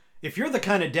If you're the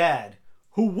kind of dad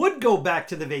who would go back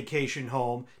to the vacation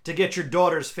home to get your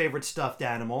daughter's favorite stuffed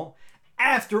animal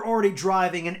after already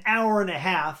driving an hour and a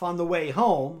half on the way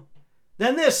home,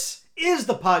 then this is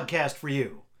the podcast for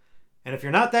you. And if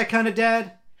you're not that kind of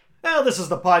dad, well, this is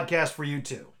the podcast for you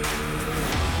too.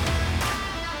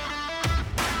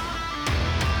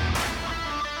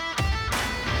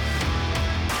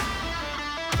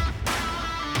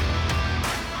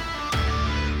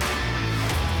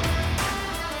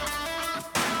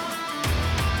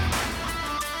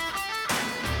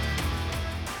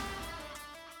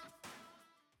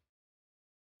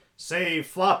 Say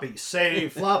floppy, say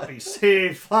floppy,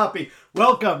 say floppy.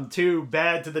 Welcome to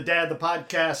Bad to the Dad, the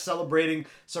podcast celebrating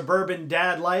suburban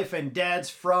dad life and dads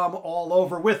from all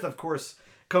over with, of course,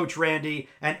 Coach Randy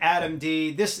and Adam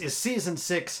D. This is Season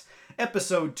 6,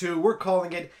 Episode 2. We're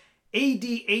calling it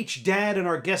ADH Dad, and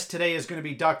our guest today is going to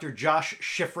be Dr. Josh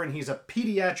Shiffrin. He's a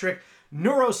pediatric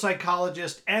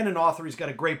neuropsychologist and an author. He's got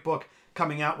a great book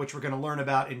coming out, which we're going to learn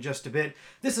about in just a bit.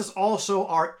 This is also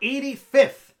our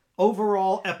 85th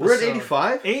overall episode. We're at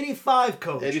 85? 85,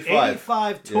 Coach.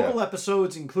 85 total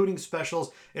episodes, including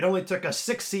specials. It only took us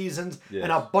 6 seasons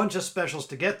and a bunch of specials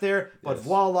to get there. But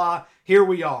voila, here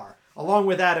we are. Along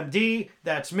with Adam D,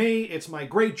 that's me. It's my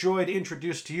great joy to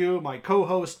introduce to you my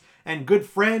co-host and good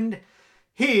friend.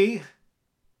 He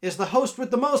is the host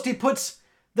with the most. He puts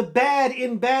the bad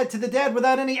in Bad to the Dad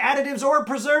without any additives or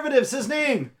preservatives. His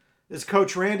name is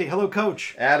Coach Randy. Hello,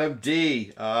 Coach. Adam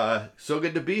D. So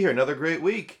good to be here. Another great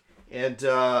week. And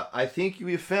I think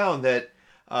you found that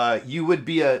you would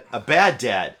be a bad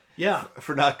dad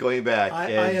for not going back. I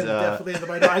am definitely in the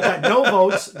minority. I got no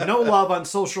votes, no love on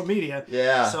social media.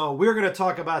 Yeah. So we're going to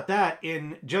talk about that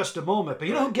in just a moment. But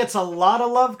you know who gets a lot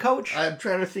of love, Coach? I'm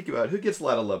trying to think about who gets a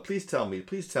lot of love. Please tell me.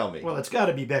 Please tell me. Well, it's got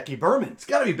to be Becky Berman. It's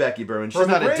got to be Becky Berman. She's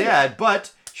not a dad,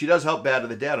 but she does help Bad to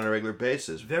the Dad on a regular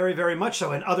basis. Very, very much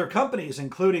so. And other companies,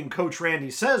 including Coach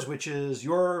Randy Says, which is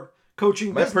your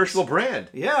coaching my business. Personal brand.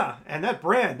 Yeah, and that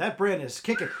brand is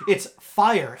kicking. It's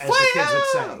fire, as the kids would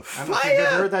say. I don't know if you've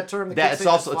ever heard that term. It's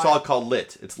all called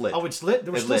lit. It's lit. Oh, it's lit?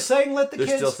 We're still saying lit, the kids?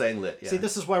 They're still saying lit, yeah. See,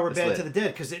 this is why we're Bad to the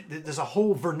Dead, because there's a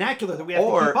whole vernacular that we have to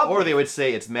keep up with. Or they would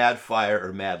say it's mad fire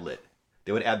or mad lit.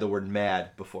 They would add the word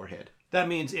mad beforehand. That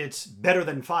means it's better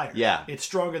than fire. Yeah. It's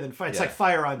stronger than fire. It's like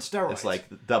fire on steroids. It's like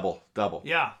double.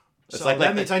 Yeah. So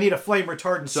that means I need a flame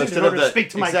retardant suit in order to speak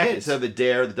to my kids. Instead of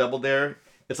the double dare,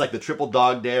 it's like the triple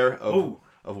dog dare of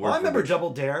Well, I remember Double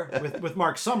Dare with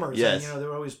Mark Summers. Yes. And, there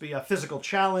would always be a physical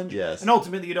challenge. Yes. And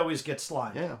ultimately, you'd always get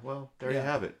slimed. Yeah, well, there you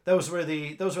have it. Those were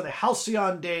the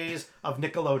halcyon days of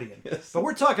Nickelodeon. Yes. But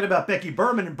we're talking about Becky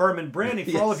Berman and Berman Branding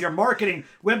for all of your marketing,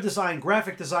 web design,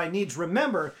 graphic design needs.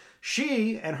 Remember,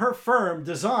 she and her firm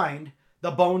designed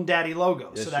the Bone Daddy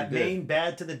logo. Yes, so that main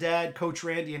Bad to the Dad, Coach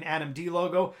Randy and Adam D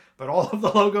logo, but all of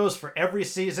the logos for every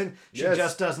season, she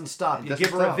just doesn't stop. You give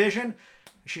her a vision,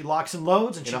 she locks and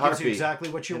loads, and she gives you exactly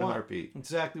what you want.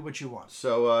 Exactly what you want.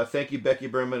 So thank you, Becky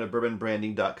Berman at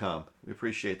bourbonbranding.com. We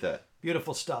appreciate that.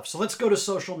 Beautiful stuff. So let's go to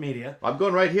social media. I'm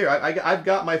going right here. I've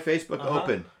got my Facebook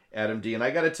open, Adam D, and I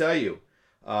got to tell you,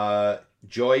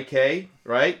 Joy K,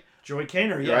 right? Joy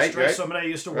Kaner, yes, right? Somebody I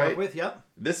used to work with, yep.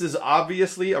 This is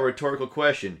obviously a rhetorical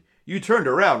question. You turned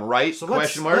around, right? So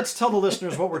let's tell the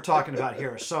listeners what we're talking about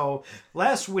here. So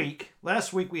last week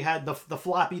we had the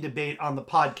floppy debate on the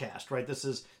podcast, right? This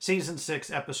is Season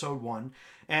 6, Episode 1.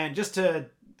 And just to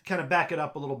kind of back it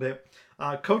up a little bit,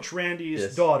 Coach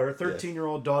Randy's daughter,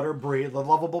 13-year-old daughter, Bree, the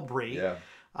lovable Bree,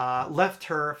 left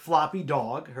her floppy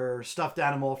dog, her stuffed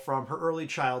animal from her early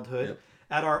childhood,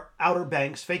 at our Outer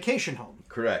Banks vacation home.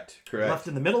 Correct. Left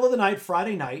in the middle of the night,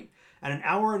 Friday night. And an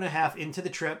hour and a half into the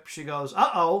trip, she goes,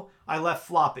 uh-oh, I left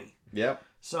Floppy. Yep.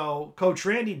 So Coach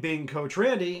Randy being Coach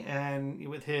Randy, and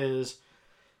with his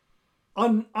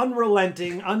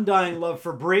unrelenting, undying love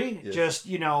for Bree, just,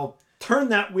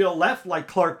 turned that wheel left like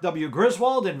Clark W.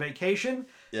 Griswold in Vacation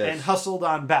and hustled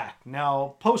on back.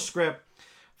 Now, postscript,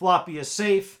 Floppy is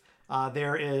safe.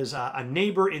 There is a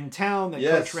neighbor in town that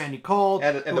Coach Randy called.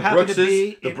 And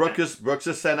the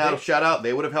Brookses sent out a shout out.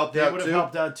 They would have helped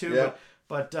out too. Yeah.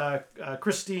 But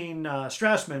Christine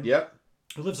Strassman,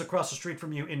 who lives across the street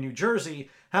from you in New Jersey,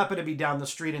 happened to be down the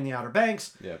street in the Outer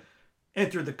Banks.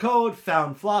 Entered the code,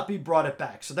 found Floppy, brought it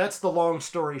back. So that's the long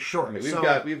story short. I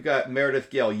mean, we've got Meredith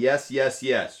Gale, yes, right?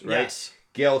 Yes.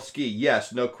 Gail Ski,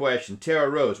 yes, no question. Tara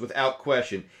Rose, without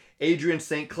question. Adrian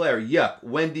St. Clair, yep.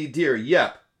 Wendy Deere,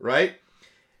 yep, right?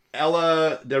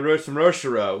 Ella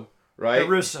DeRusso, right?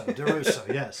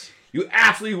 DeRusso, yes. You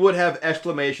absolutely would have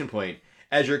exclamation point.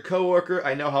 As your coworker,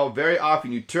 I know how very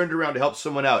often you turned around to help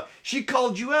someone out. She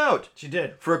called you out. She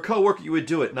did. For a coworker, you would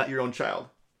do it, not your own child.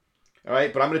 All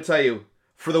right, but I'm going to tell you,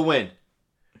 for the win.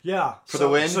 Yeah. For the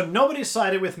win? So nobody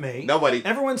sided with me. Nobody.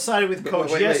 Everyone sided with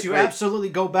Coach. Wait, yes, you absolutely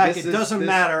go back. It doesn't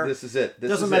matter. This is it.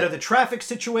 Doesn't matter the traffic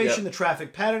situation, the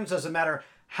traffic patterns. Doesn't matter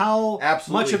how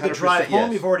Absolutely, much of the drive home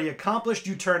yes. you've already accomplished.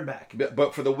 You turn back.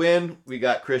 But for the win, we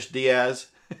got Chris Diaz.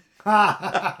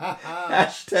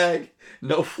 Hashtag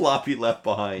no floppy left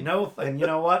behind. No, and you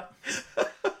know what?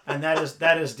 And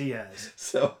that is Diaz.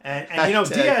 So and you know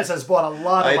Diaz has bought a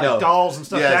lot of like dolls and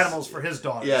stuffed animals for his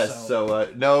daughter. Yes, so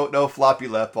no floppy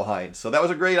left behind. So that was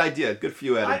a great idea. Good for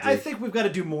you, Eddie. I think we've got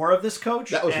to do more of this,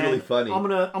 Coach. That was really funny. I'm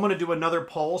gonna do another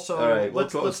poll. So all right,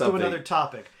 let's do another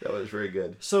topic. That was very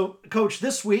good. So, Coach,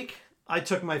 this week I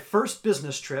took my first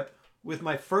business trip with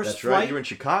my first flight. Right. You're in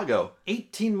Chicago.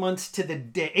 18 months to the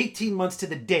day. 18 months to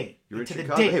the date. You're in to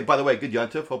Chicago. The date. Hey, by the way, good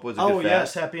Yontif. Hope it was a good fast. Oh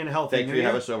yes, happy and healthy. Thank you for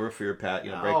having us over for your break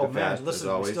the fast. Listen,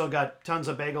 as always. we still got tons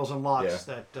of bagels and lox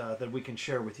that we can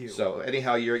share with you. So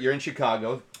anyhow, you're in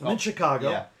Chicago. I'm in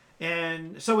Chicago. Yeah.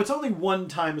 And so it's only one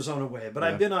time zone away, but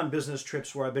I've been on business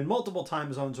trips where I've been multiple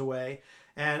time zones away.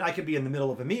 And I could be in the middle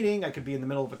of a meeting, I could be in the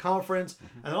middle of a conference,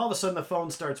 and then all of a sudden the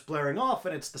phone starts blaring off,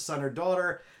 and it's the son or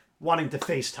daughter wanting to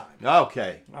FaceTime.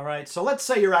 Okay. All right, so let's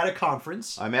say you're at a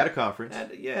conference. I'm at a conference.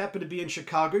 And you happen to be in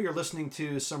Chicago. You're listening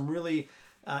to some really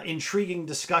intriguing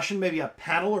discussion, maybe a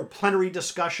panel or plenary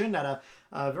discussion at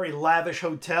a very lavish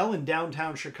hotel in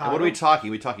downtown Chicago. And what are we talking?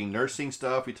 Are we talking nursing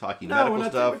stuff? Are we talking medical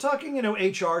stuff? We're talking,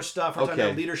 HR stuff. We're talking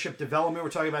about leadership development.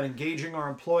 We're talking about engaging our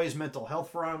employees, mental health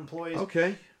for our employees.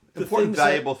 Okay. Important,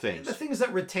 valuable things. The things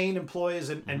that retain employees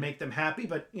and make them happy.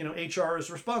 But, HR is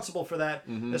responsible for that,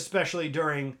 especially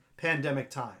during pandemic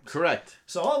times. Correct.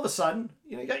 So all of a sudden,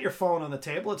 you got your phone on the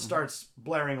table. It starts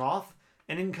blaring off.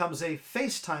 And in comes a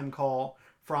FaceTime call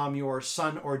from your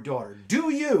son or daughter.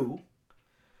 Do you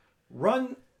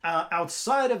run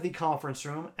outside of the conference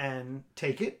room and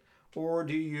take it? Or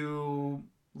do you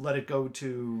let it go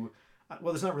to...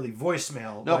 Well, there's not really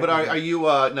voicemail. No, but are you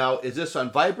now? Is this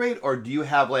on vibrate, or do you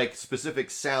have like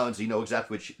specific sounds? You know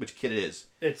exactly which kid it is.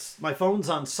 It's my phone's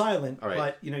on silent,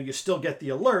 but you still get the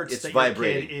alerts it's that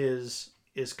vibrating. Your kid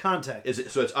is contacted. Is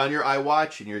it so? It's on your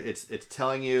iWatch, and it's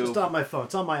telling you. It's on my phone.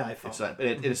 It's on my iPhone. It's not,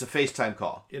 it's a FaceTime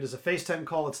call. It is a FaceTime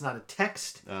call. It's not a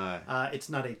text. It's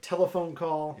not a telephone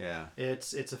call. Yeah.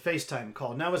 It's a FaceTime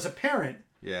call. Now, as a parent,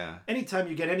 anytime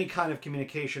you get any kind of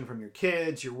communication from your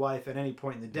kids, your wife, at any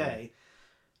point in the day.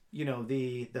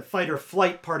 The fight or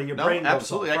flight part of your brain goes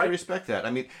absolutely. off, right? I can respect that.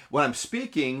 I mean, when I'm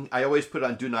speaking, I always put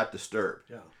on Do Not Disturb.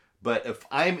 Yeah. But if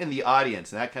I'm in the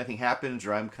audience and that kind of thing happens,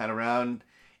 or I'm kind of around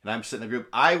and I'm sitting in the group,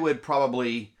 I would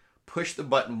probably push the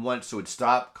button once so it would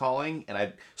stop calling, and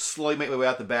I'd slowly make my way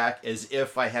out the back as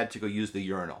if I had to go use the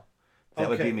urinal. That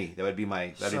would be me. That would be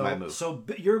my move. So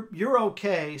you're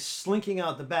okay slinking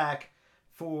out the back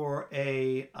for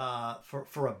a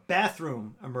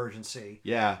bathroom emergency.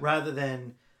 Yeah. Rather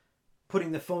than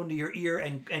putting the phone to your ear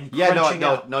and no,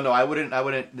 out. No, I wouldn't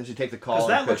necessarily take the call. Because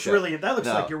that looks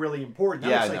like you're really important.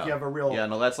 That looks like you have a real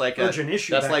that's like urgent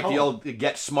issue. That's like home. The old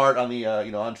Get Smart on the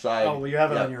on side. Oh well, you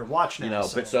have it on your watch now.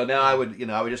 But so now I would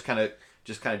just kind of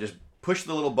push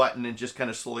the little button and just kind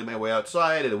of slowly make my way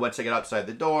outside, and then once I get outside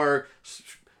the door,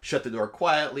 shut the door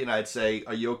quietly, and I'd say,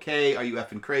 "Are you okay? Are you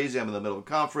effing crazy? I'm in the middle of a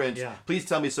conference. Yeah. Please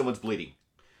tell me someone's bleeding."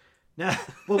 Now,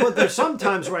 but there's some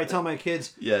times where I tell my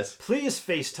kids, yes, please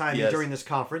FaceTime me during this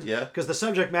conference, yeah, because the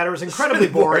subject matter is incredibly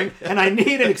boring, and I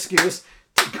need an excuse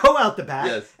to go out the back.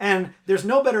 Yes. And there's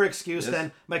no better excuse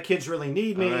than my kids really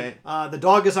need me. Right. The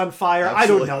dog is on fire.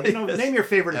 Absolutely. I don't know. Name your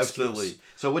favorite Absolutely. excuse.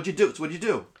 So what'd you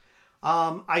do?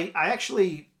 I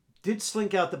actually did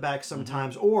slink out the back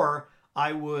sometimes, or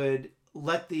I would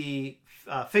let the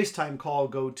FaceTime call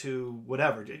go to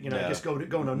whatever, just go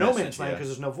to no man's land because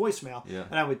there's no voicemail. Yeah.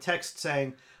 And I would text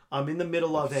saying, I'm in the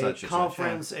middle of a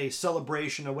conference, a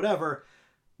celebration or whatever.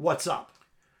 What's up?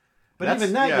 But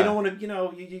even that, you don't want to,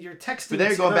 you're texting. But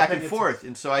they're going back and forth.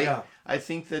 And so I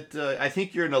think that, I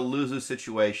think you're in a lose-lose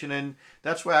situation. And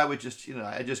that's why I would just,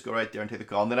 I just go right there and take the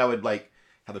call. And then I would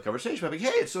have a conversation. I'd be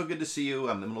like, hey, it's so good to see you.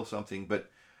 I'm in the middle of something. But,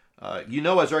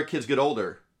 as our kids get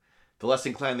older, the less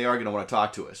inclined they are going to want to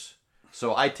talk to us.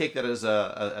 So I take that as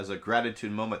a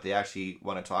gratitude moment. They actually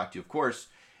want to talk to you. Of course,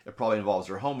 it probably involves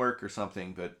their homework or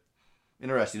something, but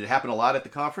interesting. Did it happen a lot at the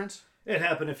conference? It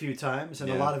happened a few times, and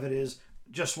a lot of it is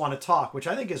just want to talk, which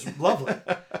I think is lovely.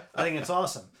 I think it's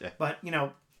awesome. Yeah. But,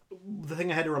 the thing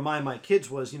I had to remind my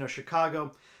kids was,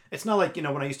 Chicago, it's not like,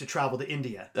 when I used to travel to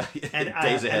India and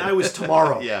I was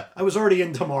tomorrow. Yeah. I was already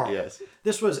in tomorrow. Yes.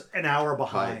 This was an hour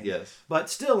behind. Right, yes. But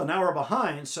still an hour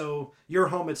behind. So you're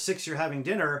home at 6, you're having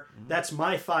dinner. Mm-hmm. That's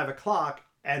my 5 o'clock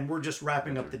and we're just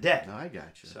wrapping up the day. No, I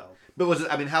got you. So,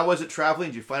 but how was it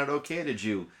traveling? Did you find it okay? Did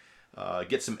you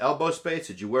get some elbow space?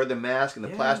 Did you wear the mask and the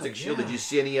plastic shield? Did you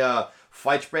see any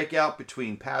fights break out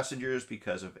between passengers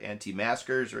because of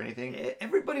anti-maskers or anything?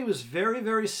 Everybody was very,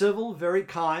 very civil, very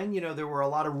kind. There were a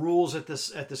lot of rules at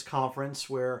this conference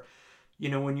where,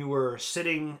 when you were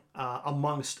sitting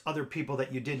amongst other people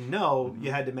that you didn't know,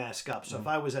 you had to mask up. So if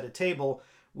I was at a table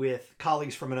with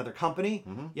colleagues from another company,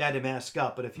 you had to mask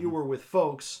up. But if you were with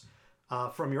folks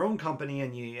from your own company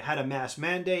and you had a mask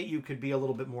mandate, you could be a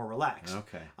little bit more relaxed.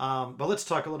 Okay. But let's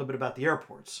talk a little bit about the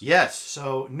airports. Yes.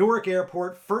 So Newark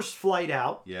Airport, first flight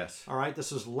out. Yes. All right.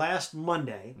 This was last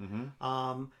Monday.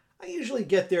 I usually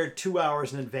get there 2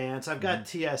 hours in advance. I've got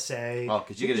TSA. Oh,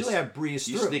 because I breeze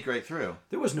through. You sneak right through.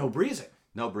 There was no breezing.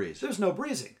 No breeze. There's no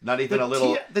breezing. Not even a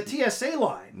little. The TSA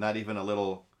line. Not even a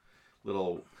little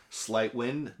slight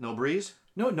wind. No breeze.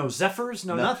 No zephyrs.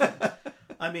 No nothing.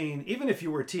 I mean, even if you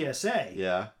were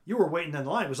TSA, you were waiting in the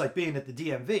line. It was like being at the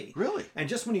DMV. Really? And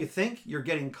just when you think you're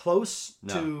getting close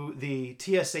to the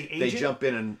TSA agent, they jump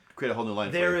in and create a whole new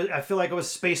line. I feel like it was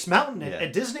Space Mountain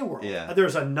at Disney World. Yeah.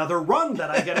 There's another rung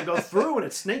that I got to go through, and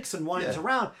it snakes and winds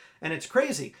around, and it's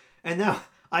crazy. And now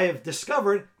I have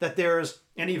discovered that there's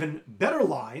an even better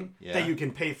line that you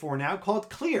can pay for now called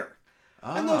Clear.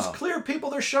 Oh. And those Clear people,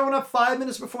 they're showing up 5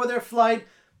 minutes before their flight.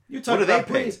 What do they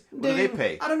pay? What do they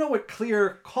pay? I don't know what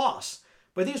Clear costs,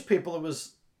 but these people, it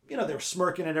was, they're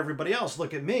smirking at everybody else.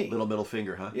 Look at me. Little middle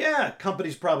finger, huh? Yeah,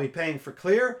 company's probably paying for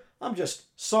Clear. I'm just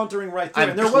sauntering right through.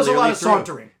 And there was a lot of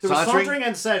sauntering. There was sauntering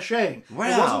and sashaying. Wow.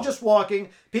 It wasn't just walking.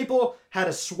 People had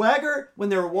a swagger when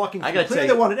they were walking through Clear.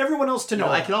 They wanted everyone else to know.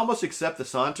 I can almost accept the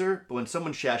saunter, but when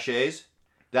someone sashays,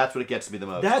 that's what it gets me the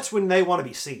most. That's when they want to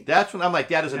be seen. That's when I'm like,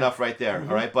 that is enough right there.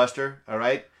 All right, Buster? All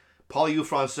right? Parlez-vous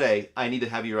français, I need to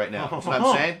have you right now. That's what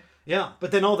I'm saying? Yeah,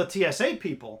 but then all the TSA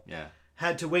people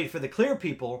had to wait for the Clear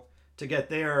people to get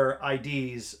their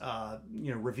IDs,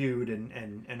 reviewed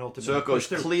and ultimately. So it goes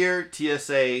Clear,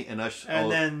 TSA, and us. And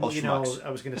then I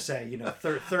was going to say,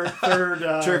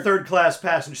 third class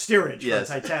passenger steerage for the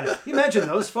Titanic. You imagine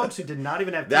those folks who did not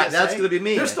even have TSA. That's going to be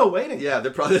me. They're still waiting. Yeah,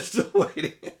 they're probably still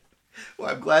waiting. Well,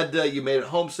 I'm glad you made it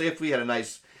home safely. Had a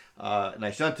nice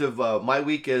yuntive. My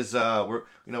week is we're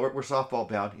softball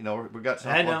bound. We've got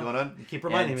softball going on. You keep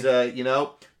reminding me.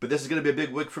 But this is going to be a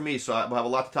big week for me, so we'll have a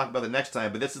lot to talk about the next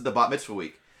time. But this is the bat mitzvah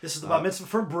week. This is the bat mitzvah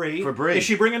for Bree. For Bree. Is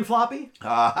she bringing Floppy?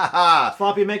 Is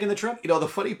Floppy making the trip? The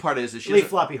funny part is that leave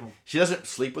Floppy home. She doesn't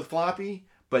sleep with Floppy,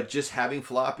 but just having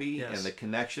Floppy and the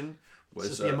connection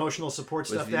was the emotional support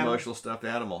stuffed animal. Emotional stuffed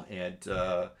animal, and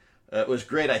it was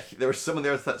great. There was someone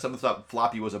there someone thought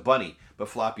Floppy was a bunny, but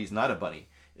Floppy's not a bunny.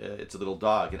 It's a little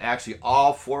dog, and actually,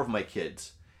 all 4 of my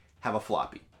kids have a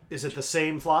Floppy. Is it the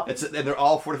same Floppy? And they're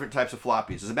all 4 different types of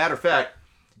Floppies. As a matter of fact,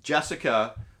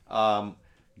 Jessica got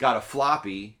a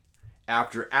Floppy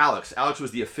after Alex. Alex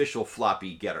was the official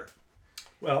Floppy getter.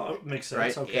 Well, it makes sense.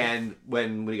 Right? Okay. And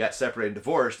when we got separated and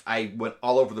divorced, I went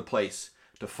all over the place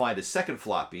to find a second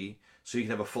Floppy so he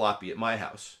could have a Floppy at my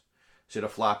house. So he had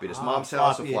a Floppy at his mom's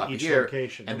house, a Floppy here.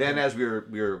 Location. And then as we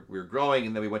were growing,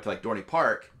 and then we went to like Dorney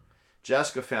Park,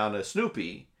 Jessica found a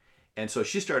Snoopy, and so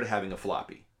she started having a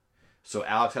Floppy. So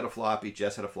Alex had a Floppy,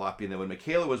 Jess had a Floppy, and then when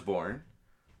Michaela was born,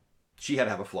 she had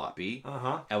to have a Floppy.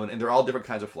 And they're all different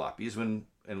kinds of Floppies. When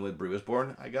Bree was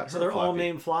born, I got her a Floppy. So they're all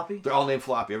named Floppy? They're all named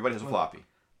Floppy. Everybody has a Floppy.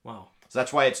 Wow. So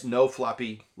that's why it's no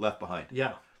Floppy left behind.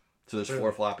 Yeah. So there's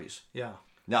 4 Floppies. Yeah.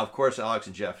 Now, of course, Alex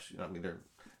and Jeff, they're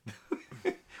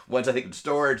one's I think in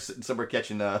storage, some are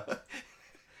catching.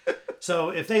 So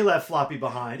if they left Floppy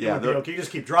behind, it would be okay. You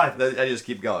just keep driving. I just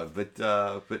keep going, but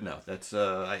no, that's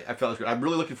I felt it was good. I'm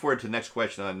really looking forward to the next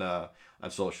question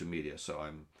on social media. So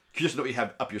I'm curious to know what you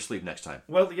have up your sleeve next time.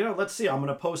 Well, let's see. I'm going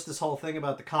to post this whole thing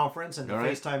about the conference and the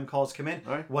FaceTime calls come in.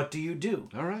 All right. What do you do?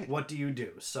 All right. What do you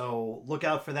do? So look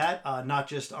out for that, not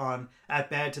just on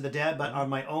 @BadToTheDad, but on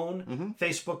my own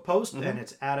Facebook post, and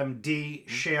it's Adam D.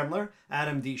 Chandler.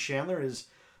 Adam D. Chandler is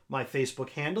my Facebook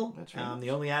handle. That's right. The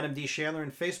only Adam D. Chandler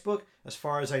in Facebook, as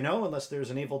far as I know, unless there's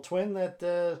an evil twin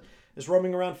that is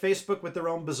roaming around Facebook with their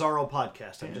own Bizarro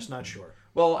podcast. I'm just not sure.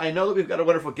 Well, I know that we've got a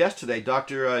wonderful guest today,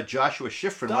 Dr. Joshua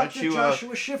Schifrin. Why don't you let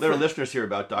our listeners hear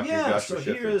about Dr. Joshua Schifrin?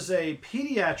 So here is a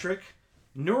pediatric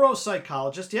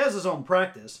neuropsychologist. He has his own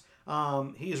practice.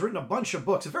 He's written a bunch of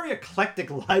books, a very eclectic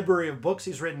library of books.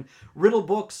 He's written riddle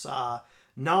books,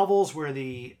 novels where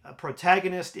the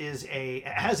protagonist has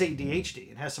ADHD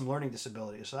and has some learning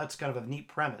disabilities. So that's kind of a neat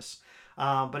premise.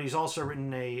 But he's also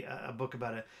written a book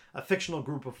about a fictional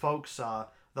group of folks,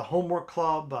 the Homework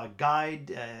Club Guide,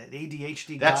 the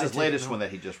ADHD Guide. That's his latest one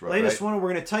that he just wrote, Latest one. We're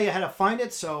going to tell you how to find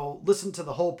it, so listen to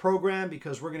the whole program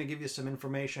because we're going to give you some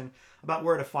information about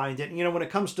where to find it. And, when it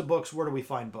comes to books, where do we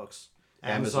find books?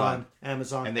 Amazon.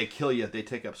 And they kill you. They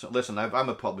take up so. Listen, I'm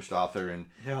a published author, and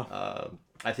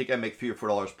I think I make $3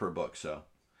 or $4 per book, so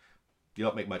you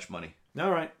don't make much money.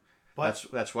 All right, but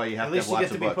that's why you have to have lots of books. At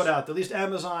least you get to be put out. At least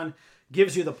Amazon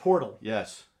gives you the portal.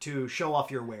 Yes. To show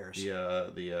off your wares.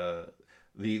 The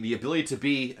ability to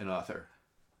be an author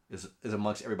is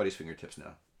amongst everybody's fingertips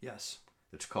now. Yes.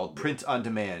 It's called print on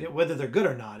demand. Yeah, whether they're good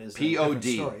or not is POD.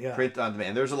 Story, yeah. Print on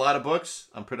demand. There's a lot of books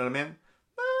on print on demand.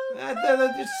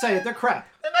 Just say it. They're crap.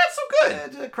 They're not so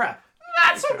good. They're crap.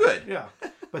 Not so good. Yeah.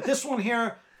 But this one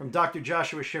here from Dr.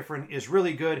 Joshua Shiffrin is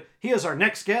really good. He is our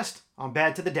next guest on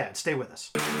Bad to the Dad. Stay with us.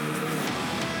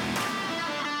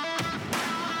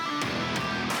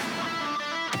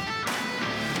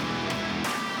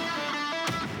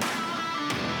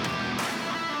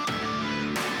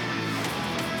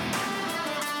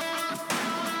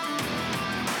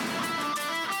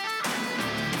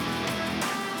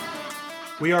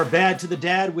 We are Bad to the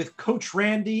Dad with Coach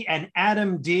Randy and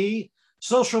Adam D.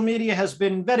 Social media has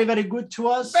been very, very good to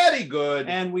us. Very good.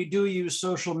 And we do use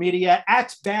social media.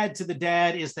 At Bad to the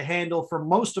Dad is the handle for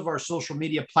most of our social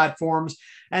media platforms.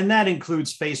 And that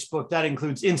includes Facebook. That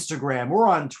includes Instagram. We're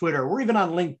on Twitter. We're even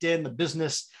on LinkedIn, the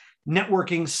business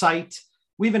networking site.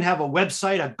 We even have a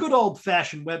website, a good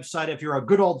old-fashioned website if you're a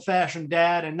good old-fashioned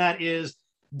dad. And that is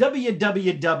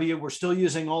www. We're still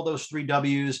using all those 3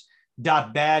 W's.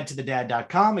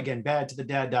 .badtothedad.com. Again,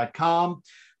 badtothedad.com.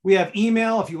 We have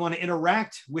email. If you want to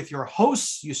interact with your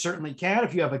hosts, you certainly can.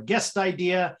 If you have a guest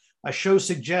idea, a show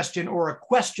suggestion, or a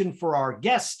question for our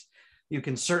guest, you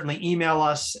can certainly email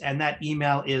us. And that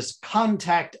email is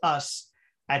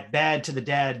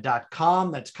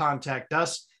contactus@badtothedad.com. That's contact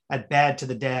us at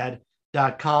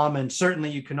badtothedad.com. And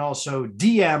certainly you can also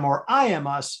DM or IM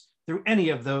us through any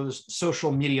of those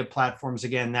social media platforms.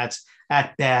 Again, that's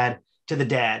at Bad to the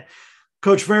Dad.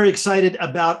 Coach, very excited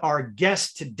about our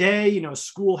guest today. You know,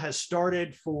 school has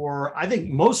started for, I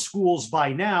think, most schools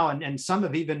by now, and some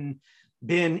have even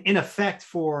been in effect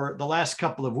for the last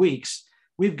couple of weeks.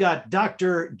 We've got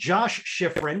Dr. Josh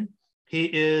Shiffrin. He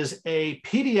is a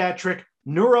pediatric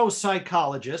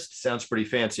neuropsychologist. Sounds pretty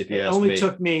fancy if you ask me. It only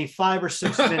took me 5 or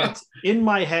 6 minutes in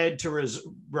my head to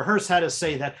rehearse how to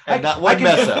say that. And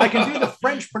I can do the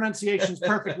French pronunciations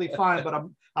perfectly fine, but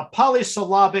a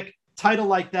polysyllabic title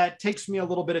like that takes me a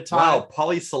little bit of time. Wow,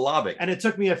 polysyllabic. And it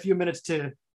took me a few minutes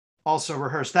to also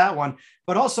rehearse that one.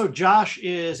 But also, Josh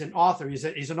is an author.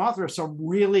 He's an author of some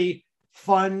really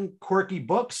fun, quirky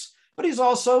books, but he's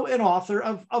also an author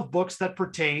of books that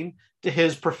pertain to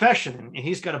his profession. And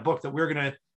he's got a book that we're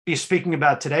going to be speaking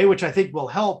about today, which I think will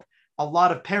help a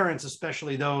lot of parents,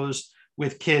 especially those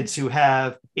with kids who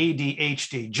have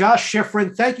ADHD. Josh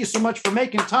Shiffrin, thank you so much for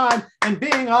making time and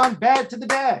being on Bad to the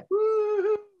Dad.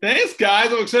 Thanks,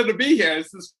 guys. I'm excited to be here.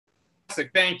 This is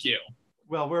fantastic. Thank you.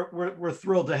 Well, we're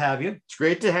thrilled to have you. It's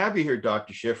great to have you here,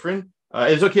 Dr. Shiffrin.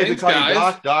 It's okay if we call you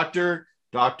Doctor.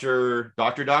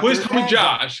 Please call me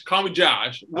Josh. Call me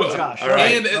Josh. Oh, Josh. All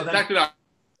right. And Doctor.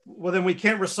 Well, then we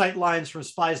can't recite lines from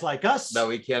Spies Like Us. No,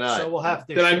 we cannot. So we'll have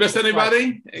to. Did I miss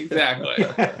anybody? Exactly.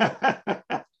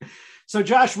 So,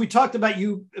 Josh, we talked about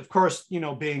you, of course, you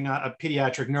know, being a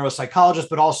pediatric neuropsychologist,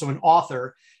 but also an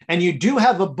author, and you do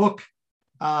have a book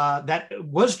that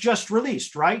was just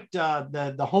released, right?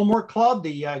 The Homework Club,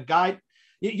 the guide.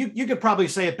 You could probably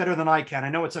say it better than I can. I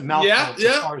know it's a mouthful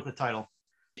as far as the title.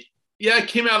 Yeah, it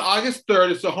came out August 3rd.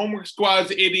 It's the Homework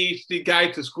Squad's ADHD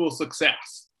Guide to School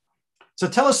Success. So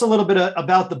tell us a little bit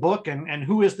about the book and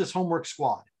who is this Homework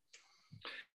Squad?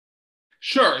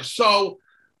 Sure. So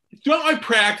throughout my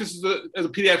practice as a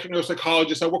pediatric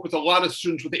neuropsychologist, I work with a lot of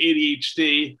students with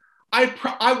ADHD.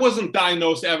 I wasn't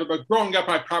diagnosed ever, but growing up,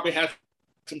 I probably had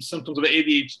some symptoms of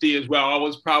ADHD as well. I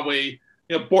was probably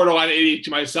borderline ADHD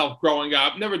myself growing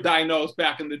up. Never diagnosed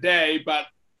back in the day, but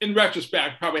in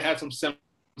retrospect, probably had some symptoms.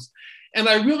 And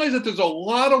I realized that there's a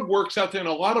lot of works out there and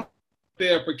a lot of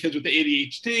there for kids with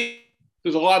ADHD.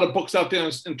 There's a lot of books out there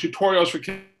and tutorials for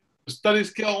kids with study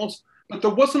skills, but there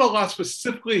wasn't a lot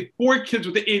specifically for kids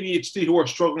with ADHD who are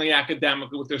struggling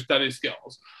academically with their study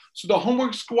skills. So the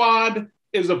Homework Squad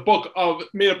is a book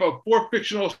made up of 4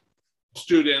 fictional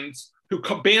students who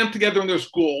band together in their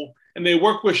school, and they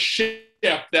work with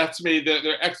SHIFT. That's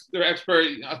their expert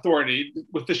authority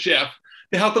with the SHIFT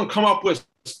to help them come up with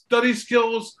study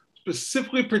skills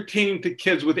specifically pertaining to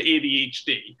kids with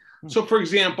ADHD. So, for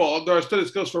example, there are study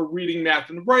skills for reading, math,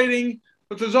 and writing,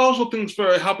 but there's also things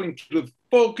for helping kids with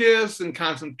focus and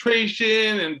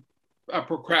concentration and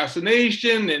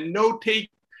procrastination and note-taking.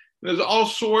 There's all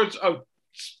sorts of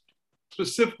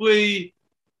specifically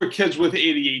for kids with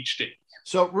ADHD.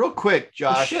 So real quick,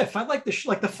 Josh. The Schiff. I like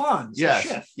like the Fonz. Yes. The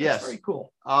Schiff. That's yes. very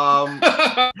cool.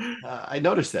 I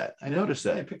noticed that.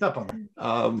 I picked up on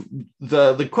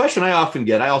that. The question I often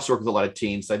get, I also work with a lot of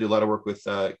teens. I do a lot of work with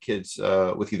kids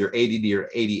with either ADD or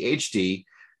ADHD.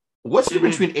 What's the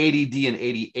difference between ADD and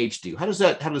ADHD? How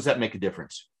does that make a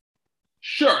difference?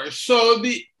 Sure. So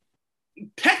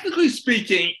technically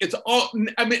speaking, it's all,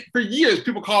 I mean, for years,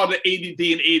 people call it ADD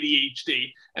and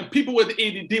ADHD. And people with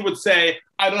ADD would say,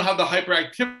 I don't have the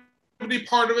hyperactivity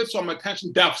part of it, so I'm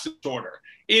attention deficit disorder.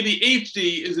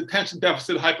 ADHD is attention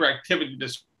deficit hyperactivity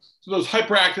disorder. So those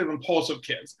hyperactive, impulsive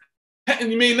kids.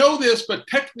 And you may know this, but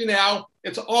technically now,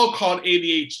 it's all called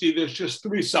ADHD. There's just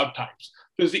 3 subtypes.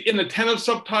 There's the inattentive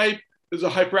subtype, there's a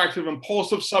hyperactive,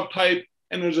 impulsive subtype,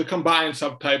 and there's a combined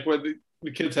subtype where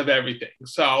the kids have everything.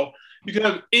 So you can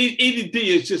have ADD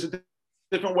is just a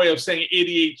different way of saying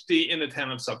ADHD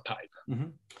inattentive subtype. Mm-hmm.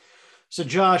 So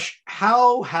Josh,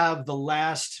 how have the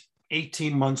last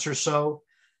 18 months or so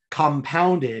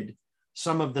compounded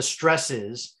some of the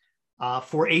stresses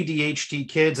for ADHD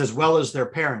kids as well as their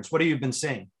parents? What have you been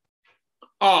seeing?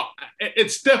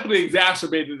 It's definitely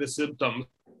exacerbated the symptoms.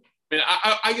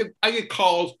 I mean, I get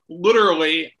calls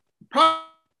literally probably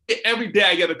every day.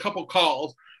 I get a couple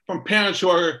calls from parents who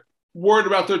are worried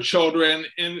about their children,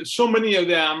 and so many of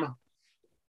them,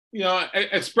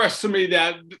 expressed to me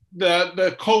that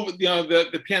the COVID,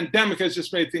 the pandemic has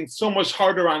just made things so much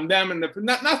harder on them, and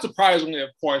not surprisingly, of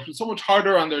course, but so much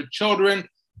harder on their children,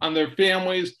 on their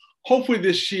families. Hopefully,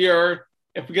 this year,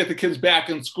 if we get the kids back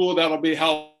in school, that'll be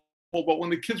helpful. But when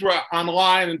the kids were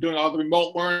online and doing all the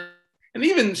remote learning, and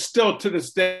even still to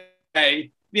this day,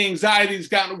 the anxiety's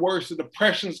gotten worse, the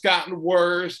depression's gotten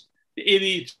worse, the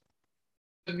ADHD,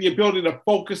 the ability to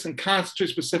focus and concentrate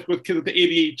specifically with kids with the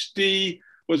ADHD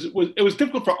was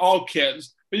difficult for all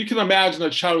kids. But you can imagine a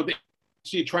child with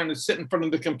ADHD trying to sit in front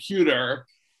of the computer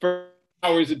for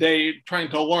hours a day trying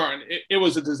to learn. It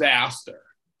was a disaster.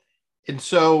 And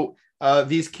so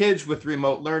these kids with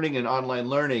remote learning and online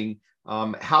learning,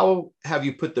 how have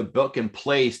you put the book in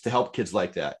place to help kids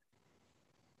like that?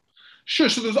 Sure.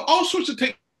 So there's all sorts of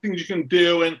things you can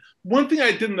do. And one thing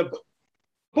I did in the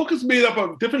book is made up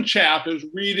of different chapters: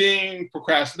 reading,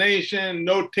 procrastination,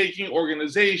 note-taking,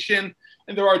 organization.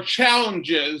 And there are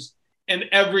challenges in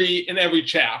every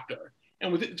chapter.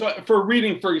 And so for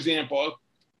reading, for example,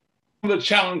 one of the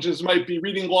challenges might be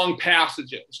reading long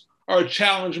passages, or a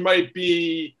challenge might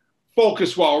be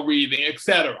focus while reading,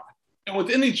 etc. And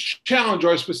within each challenge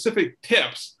are specific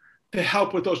tips to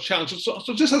help with those challenges.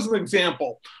 So just as an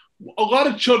example, a lot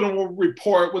of children will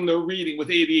report when they're reading with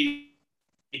ADHD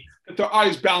that their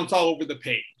eyes bounce all over the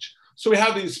page. So we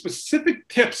have these specific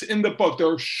tips in the book. There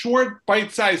are short,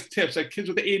 bite-sized tips that kids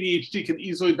with ADHD can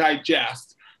easily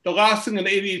digest. The last thing an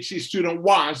ADHD student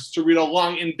wants is to read a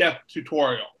long, in-depth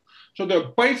tutorial. So they're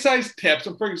bite-sized tips.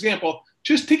 And for example,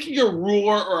 just taking a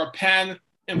ruler or a pen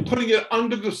and putting it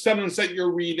under the sentence that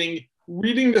you're reading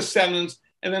the sentence,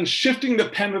 and then shifting the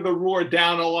pen or the ruler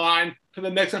down a line to the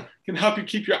next one can help you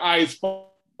keep your eyes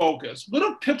focused.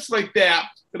 Little tips like that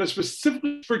are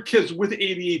specifically for kids with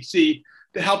ADHD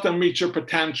to help them reach their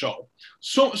potential.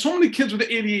 So many kids with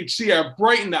ADHD are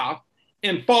bright enough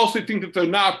and falsely think that they're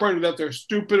not bright, or that they're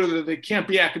stupid, or that they can't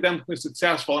be academically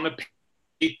successful. And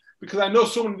because I know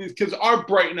so many of these kids are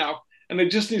bright enough and they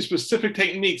just need specific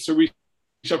techniques to reach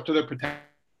up to their potential.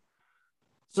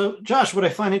 So, Josh, what I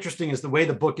find interesting is the way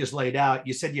the book is laid out.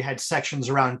 You said you had sections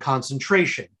around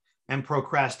concentration and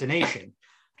procrastination.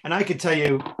 And I could tell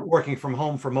you, working from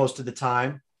home for most of the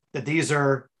time, that these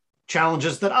are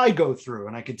challenges that I go through.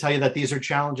 And I can tell you that these are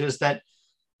challenges that,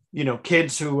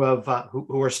 kids who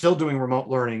are still doing remote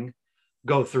learning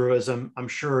go through, as I'm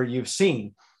sure you've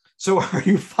seen. So are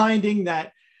you finding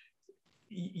that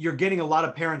you're getting a lot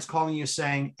of parents calling you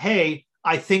saying, hey,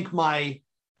 I think my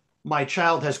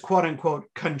child has quote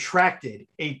unquote contracted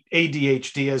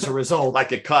ADHD as a result.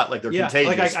 Like it caught, like they're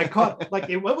contagious. Like I caught, like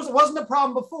it wasn't a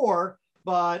problem before,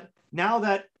 but now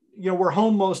that we're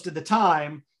home most of the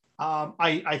time,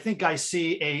 I think I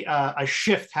see a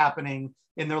shift happening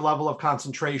in their level of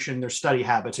concentration, their study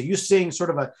habits. Are you seeing sort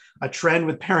of a trend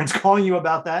with parents calling you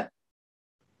about that?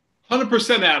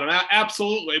 100%, Adam.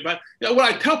 Absolutely. But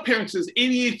what I tell parents is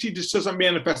ADHD just doesn't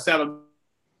manifest out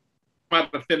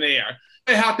of thin air.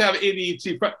 I have to have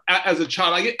ADHD as a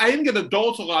child. I even get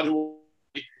adults a lot who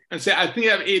and say, I think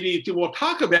I have ADHD. We'll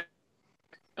talk about it,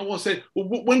 and we'll say,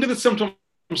 well, when did the symptoms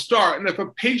start? And if a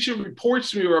patient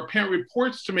reports to me or a parent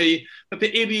reports to me that the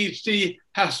ADHD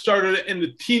has started in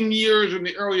the teen years or in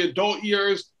the early adult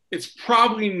years, it's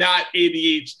probably not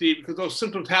ADHD, because those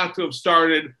symptoms have to have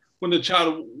started when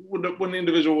the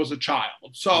individual was a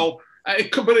child. So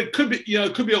it could be,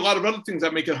 it could be a lot of other things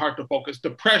that make it hard to focus.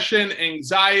 Depression,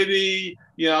 anxiety,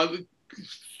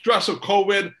 stress of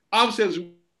COVID. Obviously, as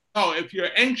we know, if you're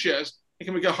anxious, it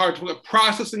can make it hard to look at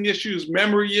processing issues,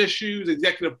 memory issues,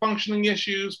 executive functioning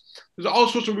issues. There's all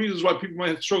sorts of reasons why people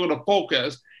might struggle to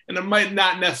focus, and it might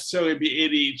not necessarily be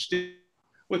ADHD.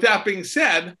 With that being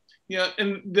said,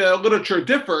 and the literature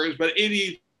differs, but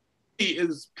ADHD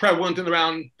is prevalent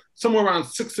in somewhere around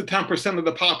 6 to 10% of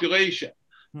the population.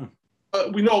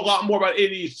 We know a lot more about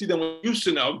ADHD than we used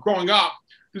to know. Growing up,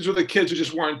 these were the kids who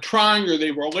just weren't trying or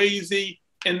they were lazy.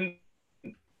 And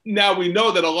now we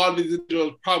know that a lot of these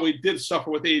individuals probably did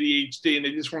suffer with ADHD and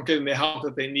they just weren't getting the help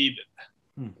that they needed.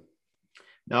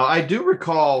 Now, I do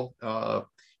recall,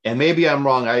 and maybe I'm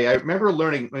wrong, I remember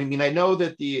learning, I know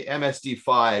that the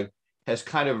MSD-5 has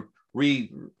kind of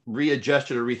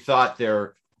readjusted or rethought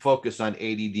their focus on ADD,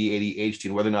 ADHD,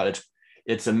 and whether or not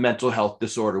it's a mental health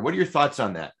disorder. What are your thoughts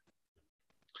on that?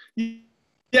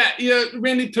 Yeah,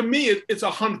 Randy, to me, it's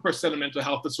 100% a mental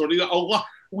health disorder.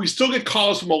 We still get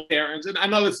calls from parents, and I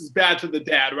know this is bad to the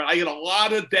dad, right? I get a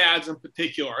lot of dads in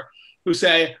particular who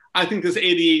say, I think this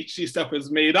ADHD stuff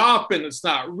is made up and it's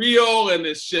not real, and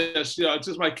it's just, it's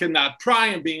just my kid not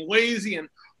trying and being lazy, and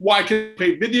why can they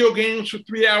play video games for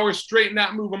 3 hours straight and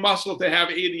not move a muscle if they have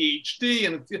ADHD?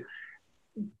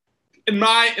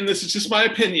 And this is just my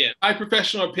opinion, my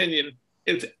professional opinion,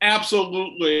 it's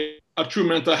absolutely a true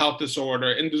mental health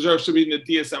disorder and deserves to be in the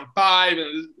DSM-5.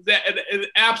 And it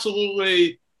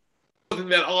absolutely something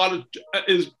that a lot of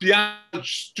is beyond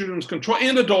students' control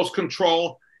and adults'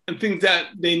 control, and things that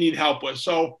they need help with.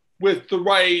 So with the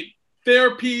right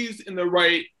therapies and the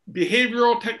right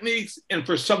behavioral techniques, and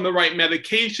for some, the right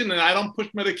medication, and I don't push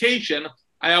medication.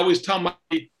 I always tell my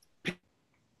patients,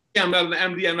 I'm not an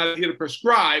MD, I'm not here to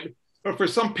prescribe, but for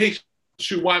some patients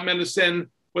who want medicine,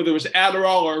 whether it's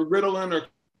Adderall or Ritalin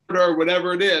or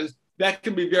whatever it is, that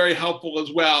can be very helpful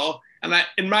as well. And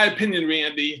in my opinion,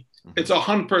 Randy, it's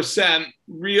 100%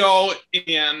 real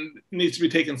and needs to be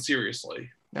taken seriously.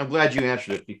 I'm glad you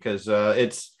answered it, because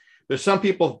there's some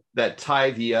people that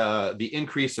tie the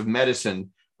increase of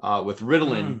medicine with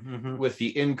Ritalin with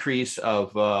the increase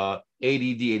of ADD,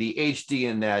 ADHD,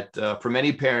 and that for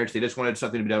many parents, they just wanted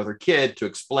something to be done with their kid to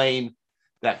explain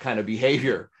that kind of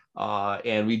behavior.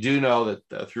 And we do know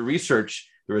that through research,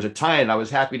 there was a time, and I was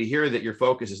happy to hear that your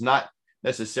focus is not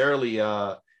necessarily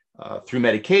through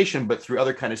medication, but through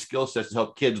other kind of skill sets to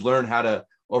help kids learn how to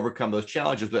overcome those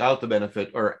challenges without the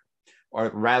benefit, or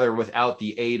rather without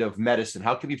the aid of medicine.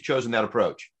 How come you've chosen that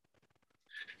approach?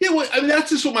 Yeah, well,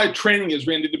 that's just what my training is,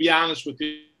 Randy, to be honest with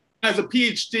you. As a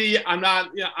PhD, I'm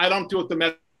not, I don't deal with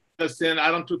the medicine.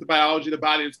 I don't do with the biology of the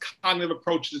body. It's cognitive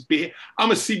approaches.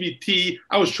 I'm a CBT.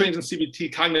 I was trained in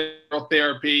CBT, cognitive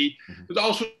therapy. There's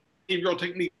also behavioral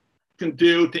techniques you can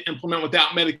do to implement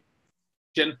without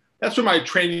medication. That's where my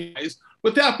training is.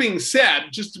 With that being said,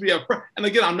 just to be upfront, and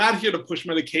again, I'm not here to push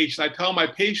medication. I tell my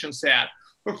patients that.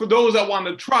 But for those that want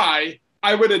to try,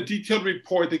 I read a detailed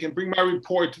report. They can bring my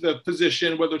report to the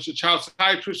physician, whether it's a child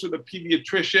psychiatrist or the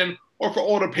pediatrician, or for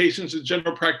older patients, a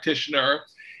general practitioner.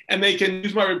 And they can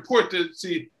use my report to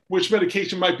see which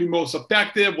medication might be most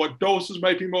effective, what doses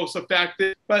might be most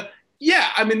effective. But yeah,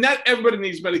 not everybody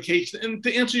needs medication. And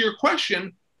to answer your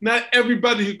question, not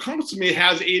everybody who comes to me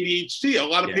has ADHD. A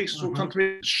lot of patients will come to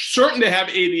me certain they have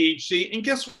ADHD, and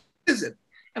guess what is it?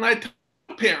 And I tell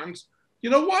parents, you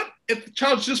know what? If the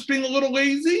child's just being a little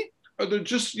lazy, or they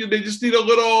just need a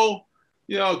little,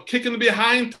 kick in the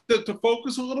behind to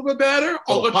focus a little bit better,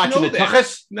 I'll let you know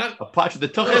that. A patch of the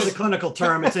tuchus. That's a clinical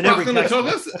term. It's in every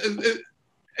textbook.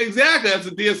 Exactly, that's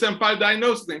a DSM-5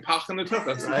 diagnosis thing. Pach in the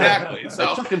tuchus. Exactly.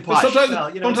 So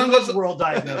sometimes that's world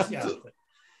diagnosis. Yeah.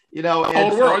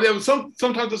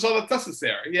 Sometimes it's all that's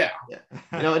necessary. Yeah.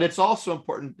 And it's also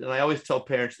important, and I always tell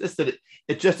parents this, that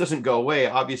it just doesn't go away.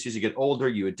 Obviously, as you get older,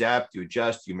 you adapt, you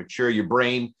adjust, you mature, your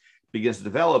brain begins to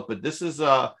develop. But this is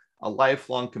a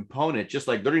lifelong component, just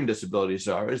like learning disabilities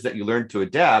are, is that you learn to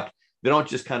adapt. They don't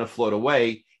just kind of float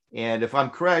away. And if I'm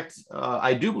correct,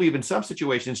 I do believe in some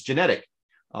situations genetic,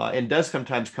 and does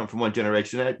sometimes come from one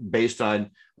generation based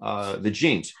on the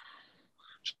genes.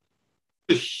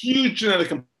 A huge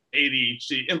genetic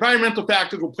ADHD. Environmental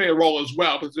factors will play a role as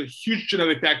well, but it's a huge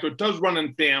genetic factor. It does run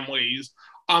in families.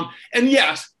 And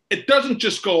yes, it doesn't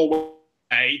just go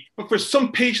away, but for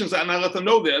some patients, and I let them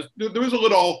know this, there is a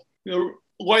little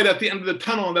light at the end of the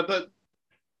tunnel that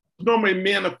normally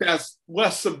manifests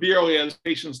less severely as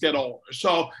patients get older.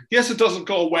 So yes, it doesn't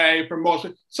go away for most.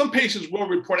 Some patients will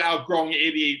report outgrowing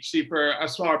ADHD for a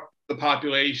small part of the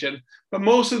population, but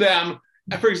most of them,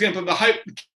 for example,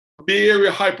 very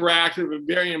hyperactive and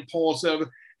very impulsive,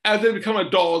 as they become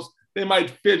adults, they might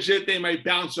fidget, they might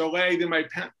bounce their leg, they might,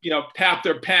 tap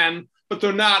their pen, but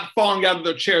they're not falling out of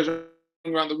their chairs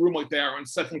around the room like they are in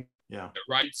second. Yeah.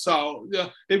 Right. So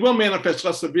they will manifest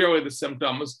less severely, the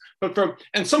symptoms,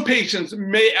 and some patients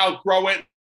may outgrow it.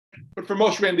 But for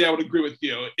most, Randy, I would agree with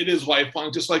you. It is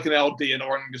lifelong, just like an LD, an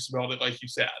learning disability, like you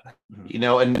said.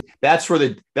 And that's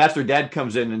where dad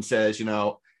comes in and says,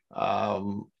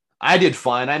 I did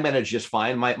fine. I managed just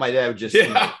fine. My dad would just,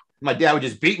 my dad would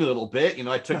just beat me a little bit.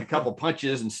 I took a couple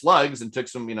punches and slugs and took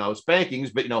some, spankings,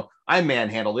 but I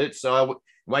manhandled it. So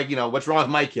what's wrong with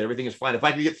my kid? Everything is fine. If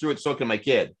I can get through it, so can my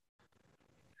kid.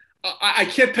 I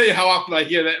can't tell you how often I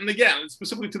hear that. And again,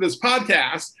 specifically to this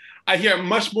podcast, I hear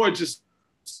much more just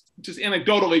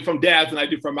anecdotally from dads than I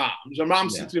do from moms. My mom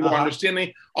seems to be more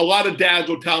understanding. A lot of dads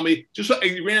will tell me,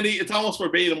 Randy, it's almost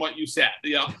verbatim what you said.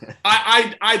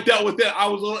 I dealt with it. I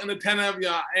was a little inattentive,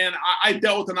 and I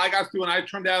dealt with it and I got through and I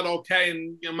turned out okay.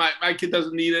 And my kid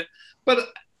doesn't need it. But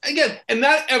again, and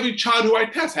not every child who I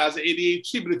test has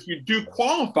ADHD, but if you do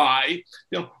qualify,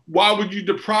 why would you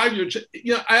deprive your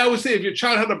I always say if your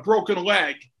child had a broken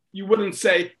leg, you wouldn't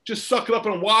say, just suck it up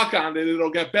and walk on it,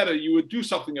 it'll get better. You would do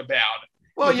something about it.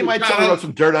 Well, you might try to rub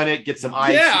some dirt on it, get some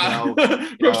ice. Yeah,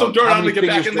 rub some dirt on it, get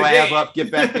back in the game.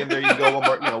 Get back in there. You go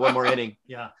one more inning.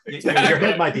 Yeah, exactly. Your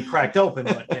head might be cracked open,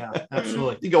 but yeah,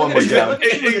 absolutely. You go one more down.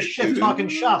 Shift talking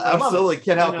shop. Absolutely,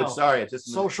 can't help it. Sorry, it's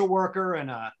just social worker and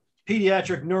a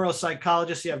pediatric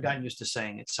neuropsychologist. Yeah, I've gotten used to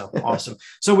saying it. So awesome.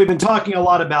 So we've been talking a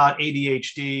lot about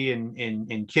ADHD and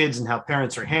in kids and how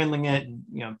parents are handling it.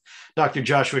 And, Dr.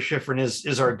 Joshua Shiffrin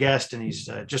is our guest, and he's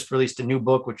just released a new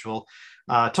book, which we'll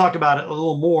talk about it a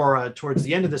little more towards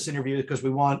the end of this interview, because we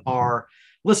want our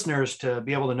listeners to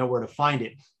be able to know where to find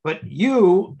it. But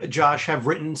you, Josh, have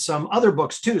written some other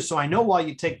books too. So I know while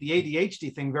you take the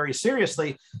ADHD thing very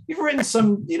seriously, you've written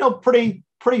some, pretty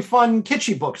fun,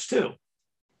 kitschy books too.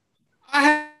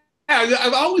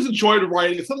 I've always enjoyed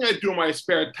writing. It's something I do in my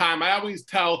spare time. I always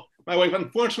tell my wife,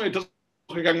 unfortunately, it doesn't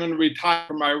look like I'm going to retire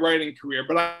from my writing career,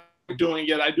 but I'm doing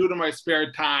it. I do it in my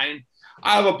spare time.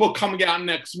 I have a book coming out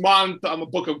next month. I'm a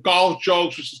book of golf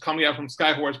jokes, which is coming out from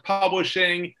Skyhorse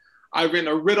Publishing. I've written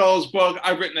a riddles book.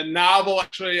 I've written a novel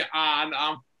actually on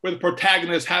where the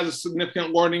protagonist has a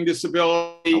significant learning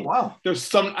disability. Oh, wow. There's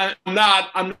some, I'm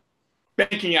not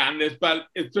banking on this, but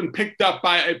it's been picked up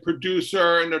by a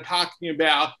producer and they're talking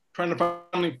about trying to find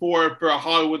funding for it for a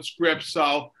Hollywood script.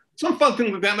 So some fun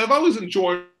things like that. And I've always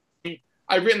enjoyed,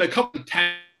 I've written a couple of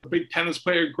a big tennis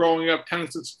player growing up,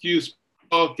 Tennis Excuse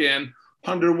book, and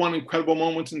 101 Incredible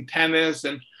Moments in Tennis.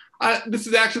 And this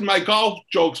is actually my golf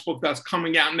jokes book that's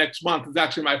coming out next month. It's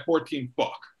actually my 14th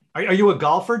book. Are you a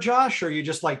golfer, Josh, or are you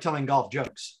just like telling golf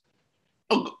jokes?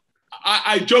 Oh,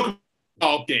 I joke about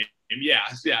golf game.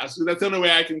 Yes. So that's the only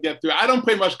way I can get through. I don't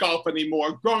play much golf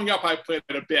anymore. Growing up, I played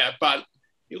it a bit, but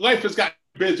life has gotten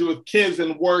busy with kids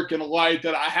and work and life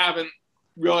that I haven't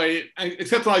really,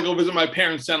 except when I go visit my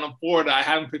parents down in Florida, I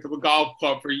haven't picked up a golf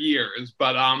club for years.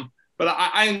 But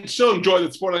I still enjoy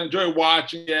the sport. I enjoy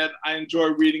watching it. I enjoy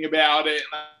reading about it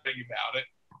and thinking about it.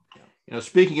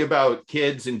 Speaking about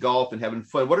kids and golf and having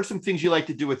fun, what are some things you like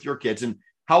to do with your kids? And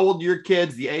how old are your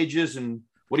kids, the ages, and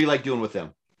what do you like doing with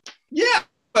them? Yeah,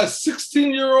 a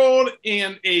 16-year-old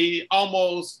and a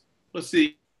almost, let's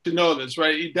see, to know this,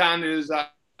 right? Don is,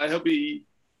 he'll be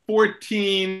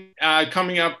 14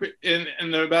 coming up in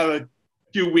about a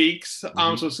few weeks.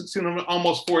 So 16,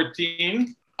 almost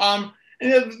 14. And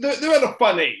they're at a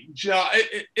fun age.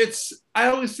 I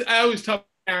always tell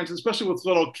parents, especially with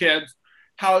little kids,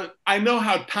 how I know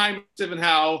how time is and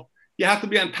how you have to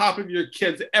be on top of your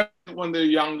kids when they're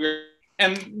younger.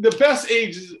 And the best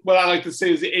age is what I like to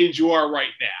say is the age you are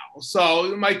right now.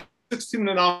 So my 16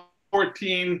 and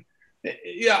 14,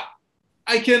 yeah,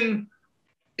 I can,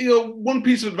 one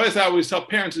piece of advice I always tell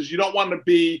parents is you don't want to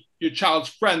be your child's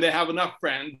friend. They have enough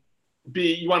friends.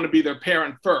 You want to be their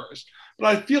parent first.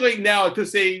 But I feel like now at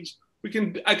this age,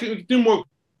 I can do more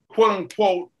quote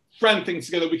unquote friend things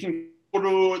together. We can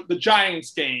go to the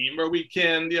Giants game, or we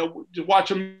can, watch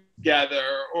them together.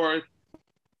 Or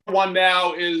one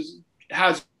now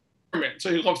has a permit,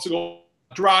 so he loves to go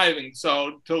driving.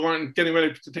 So to learn, getting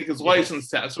ready to take his license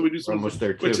test. So we do some,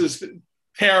 which is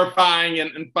terrifying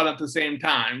and fun at the same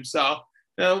time. So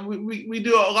we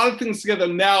do a lot of things together.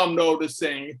 Now I'm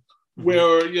noticing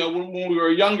where, when we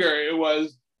were younger, it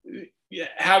was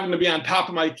having to be on top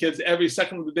of my kids every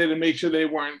second of the day to make sure they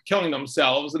weren't killing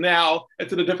themselves. And now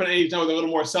it's at a different age now, they're a little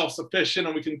more self-sufficient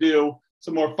and we can do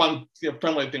some more fun,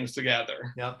 friendly things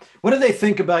together. Yeah. What do they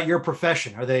think about your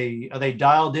profession? Are they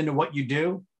dialed into what you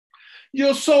do?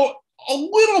 So a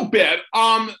little bit.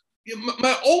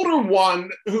 my older one,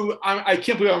 who I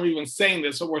can't believe I'm even saying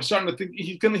this, so we're starting to think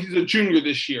he's a junior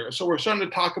this year. So we're starting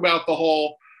to talk about the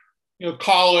whole,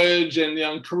 college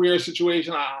and career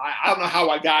situation. I don't know how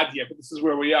I got here, but this is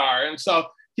where we are. And so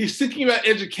he's thinking about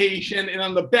education, and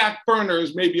on the back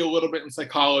burners, maybe a little bit in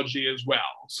psychology as well.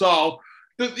 So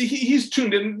he's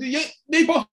tuned in. They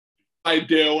both I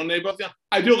do, and they both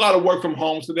I do a lot of work from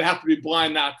home, so they have to be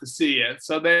blind not to see it.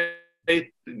 So they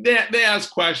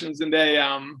ask questions, and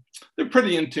they're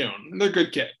pretty in tune. They're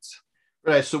good kids.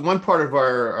 Right. So one part of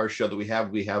our show that we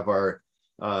have our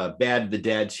Bad the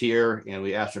Dads here, and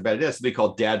we ask our bad dads. They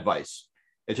call Dad Advice.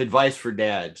 It's advice for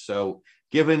dads. So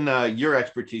given your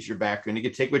expertise, your background, you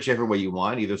can take whichever way you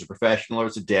want, either as a professional or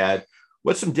as a dad.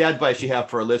 What's some dad advice you have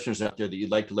for our listeners out there that you'd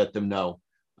like to let them know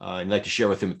and like to share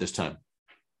with them at this time?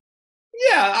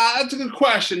 Yeah, that's a good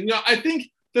question. I think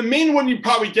the main one you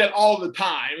probably get all the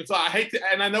time. So I hate to,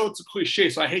 and I know it's a cliche,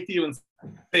 so I hate to even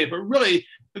say it, but really,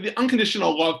 the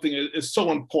unconditional love thing is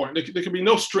so important. There can be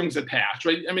no strings attached,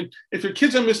 right? I mean, if your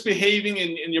kids are misbehaving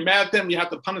and you're mad at them, you have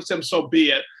to punish them, so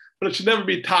be it. But it should never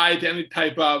be tied to any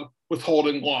type of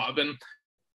withholding love. And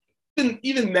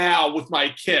even now with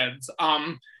my kids,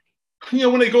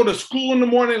 when they go to school in the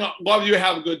morning, love you,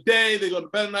 have a good day. They go to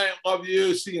bed at night, love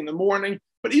you, see you in the morning.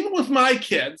 But even with my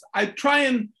kids, I try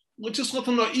and just let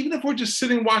them know, even if we're just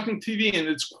sitting watching TV and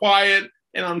it's quiet,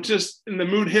 and I'm just, and the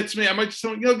mood hits me, I might just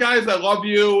say, guys, I love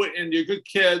you, and you're good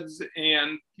kids,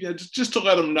 and just to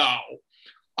let them know.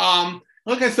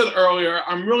 Like I said earlier,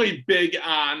 I'm really big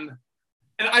on,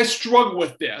 and I struggle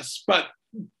with this, but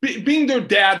being their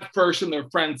dad first and their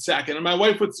friend second. And my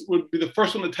wife would be the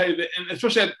first one to tell you that, and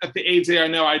especially at the age they are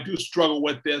now, I do struggle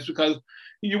with this, because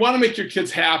you want to make your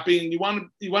kids happy and you want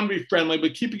to be friendly,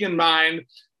 but keeping in mind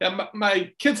that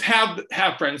my kids have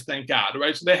friends, thank God,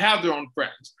 right? So they have their own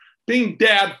friends. Being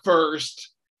dad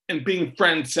first and being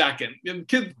friend second.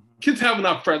 Kids have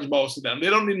enough friends, most of them. They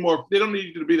don't need more. They don't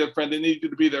need you to be their friend. They need you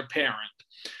to be their parent.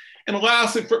 And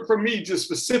lastly, for me, just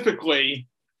specifically,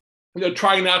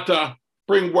 trying not to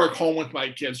bring work home with my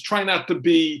kids. Try not to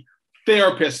be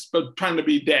therapists, but trying to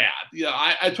be dad.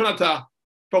 I try not to,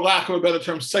 for lack of a better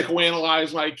term,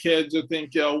 psychoanalyze my kids or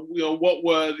think, what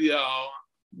would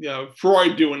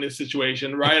Freud do in this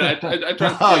situation, right? I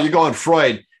try. Oh, you're going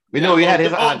Freud. We know he had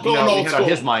his on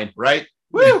his mind, right?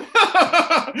 Woo!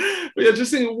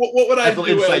 Just saying, what would I do?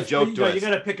 Inside joke to us. You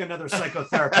got to pick another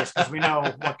psychotherapist because we know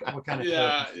what kind of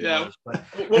yeah. But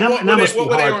what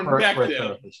would Aaron Beck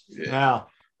do? Yeah.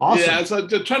 Awesome. Yeah, so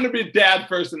just trying to be dad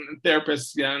first and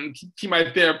therapist, and keep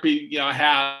my therapy,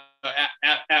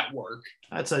 at work.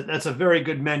 That's a very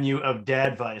good menu of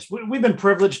dad advice. We've been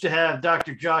privileged to have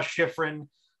Dr. Josh Schifrin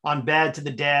on Bad to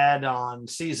the Dad on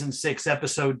season 6,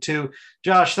 episode 2.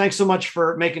 Josh, thanks so much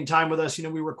for making time with us.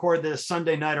 We record this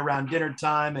Sunday night around dinner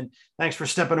time, and thanks for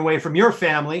stepping away from your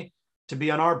family to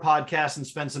be on our podcast and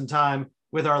spend some time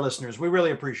with our listeners. We really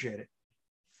appreciate it.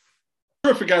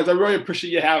 Perfect, guys. I really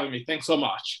appreciate you having me. Thanks so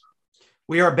much.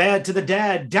 We are Bad to the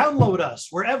Dad. Download us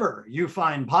wherever you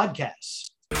find podcasts.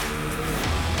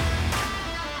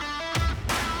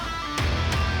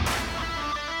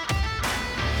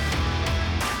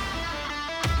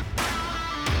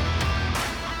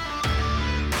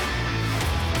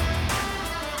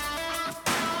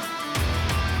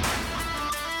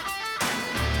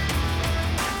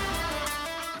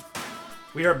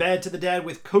 We are Bad to the Dad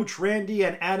with Coach Randy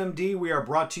and Adam D. We are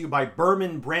brought to you by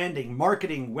Berman Branding,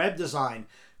 Marketing, Web Design,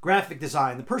 Graphic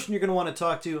Design. The person you're going to want to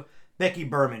talk to, Becky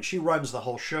Berman. She runs the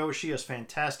whole show. She is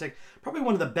fantastic. Probably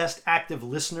one of the best active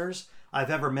listeners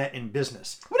I've ever met in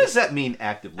business. What does that mean,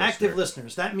 active listener? Active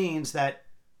listeners. That means that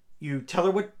you tell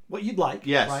her what you'd like.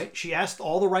 Yes. Right? She asked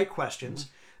all the right questions.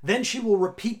 Mm-hmm. Then she will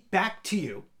repeat back to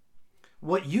you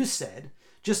what you said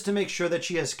just to make sure that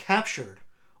she has captured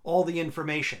all the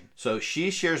information. So she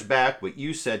shares back what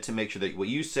you said to make sure that what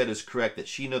you said is correct, that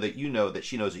she know that you know, that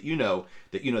she knows that you know,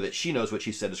 that you know that she knows what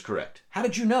she said is correct. How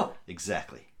did you know?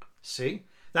 Exactly. See?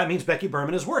 That means Becky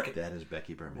Berman is working. That is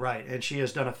Becky Berman. Right, and she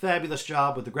has done a fabulous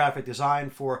job with the graphic design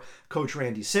for Coach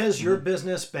Randy Says, Your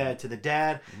Business, Bad to the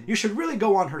Dad. You should really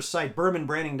go on her site,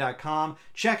 bermanbranding.com,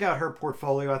 check out her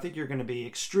portfolio. I think you're going to be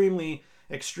extremely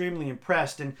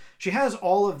impressed. And she has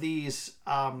all of these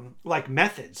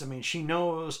methods. I mean, she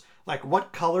knows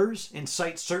what colors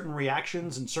incite certain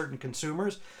reactions in certain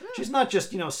consumers. She's not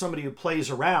just somebody who plays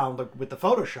around with the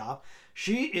Photoshop.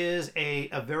 She is a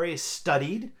very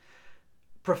studied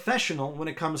professional when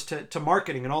it comes to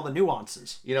marketing and all the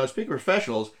nuances. Speaking of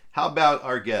professionals, how about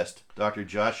our guest, Dr.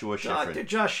 Joshua Schifrin? Dr.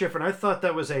 Josh Schifrin. I thought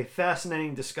that was a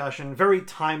fascinating discussion, very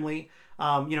timely.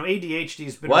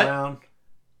 ADHD's been around.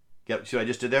 See what I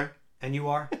just did there? And you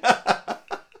are?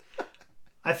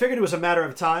 I figured it was a matter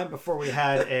of time before we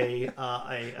had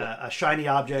a shiny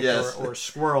object Yes. or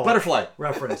squirrel Butterfly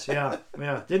reference. Yeah.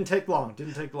 Didn't take long.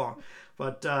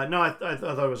 But no, I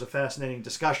thought it was a fascinating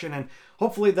discussion, and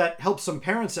hopefully that helps some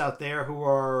parents out there who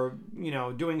are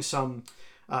doing some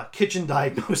kitchen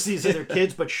diagnoses of their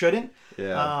kids but shouldn't.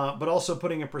 Yeah. But also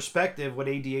putting in perspective what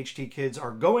ADHD kids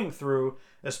are going through,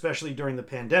 especially during the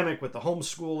pandemic with the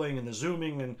homeschooling and the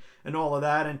Zooming and all of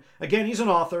that. And again, he's an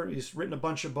author. He's written a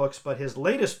bunch of books, but his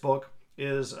latest book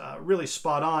is really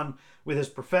spot on with his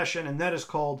profession, and that is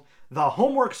called The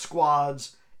Homework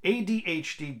Squad's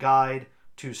ADHD Guide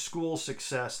to School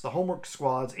Success. The Homework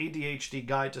Squad's ADHD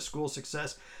Guide to School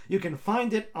Success. You can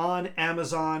find it on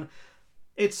Amazon.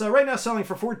 It's right now selling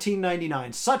for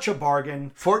 $14.99. Such a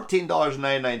bargain.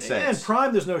 $14.99. And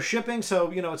Prime, there's no shipping,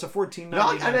 so it's a $14.99. No,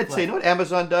 I'd say, you know what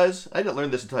Amazon does? I didn't learn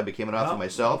this until I became an author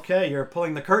myself. Okay, you're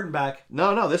pulling the curtain back.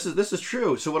 No, this is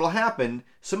true. So what'll happen?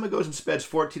 Someone goes and spends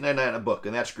 $14.99 a book,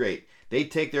 and that's great. They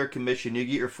take their commission. You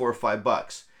get your $4 or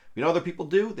 $5. You know what other people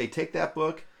do? They take that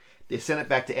book, they send it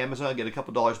back to Amazon, get a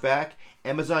couple dollars back.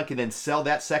 Amazon can then sell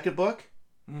that second book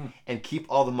and keep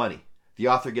all the money. The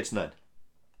author gets none.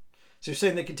 So you're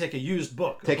saying they can take a used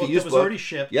book, Take a a used that was book. already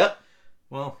shipped. Yep.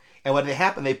 Well, And when they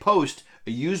happen, they post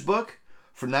a used book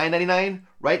for $9.99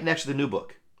 right next to the new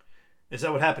book. is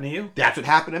that what happened to you? That's what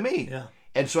happened to me. Yeah.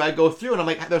 And so I go through and I'm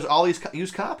like, there's all these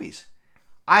used copies.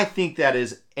 I think that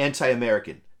is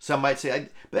anti-American. Some might say,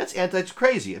 but that's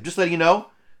crazy. I'm just letting you know.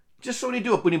 Just so when you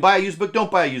do it, when you buy a used book,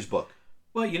 don't buy a used book.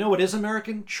 Well, you know what is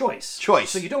American? Choice. Choice.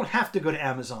 So you don't have to go to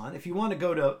Amazon. If you want to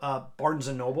go to Barnes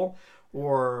 & Noble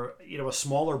or a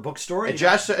smaller bookstore. And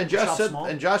Josh said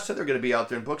they're going to be out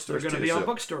there in bookstores. They're going to be on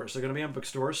bookstores. They're going to be on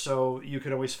bookstores, so you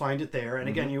can always find it there. And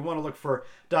again, you want to look for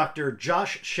Dr.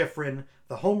 Josh Schifrin,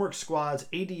 The Homework Squad's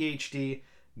ADHD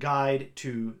Guide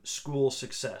to School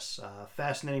Success.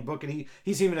 Fascinating book, and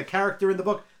he's even a character in the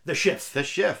book, The Schiff. The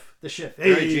Schiff.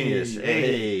 Very genius.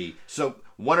 Hey. So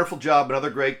wonderful job. Another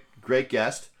great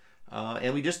guest.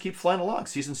 And we just keep flying along.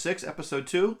 Season 6, episode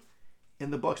 2,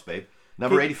 in the books, babe.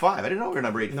 Number 85. I didn't know we were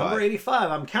number 85. Number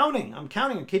 85. I'm counting. I'm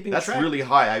keeping That's track. really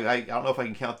high. I don't know if I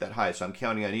can count that high, so I'm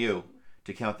counting on you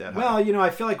to count that high. Well, I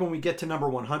feel like when we get to number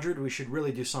 100, we should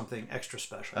really do something extra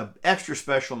special. An extra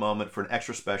special moment for an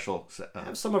extra special...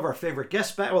 Have some of our favorite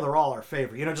guests back. Well, they're all our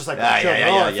favorite. Just like the show, yeah, they're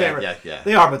all our yeah, favorite. yeah.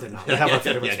 They are, but they're not. We have our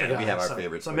favorites. Yeah, we have our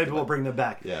favorites. So maybe we'll bring them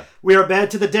back. Yeah. We are Bad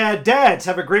to the Dad Dads.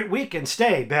 Have a great week and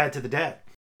stay bad to the dad.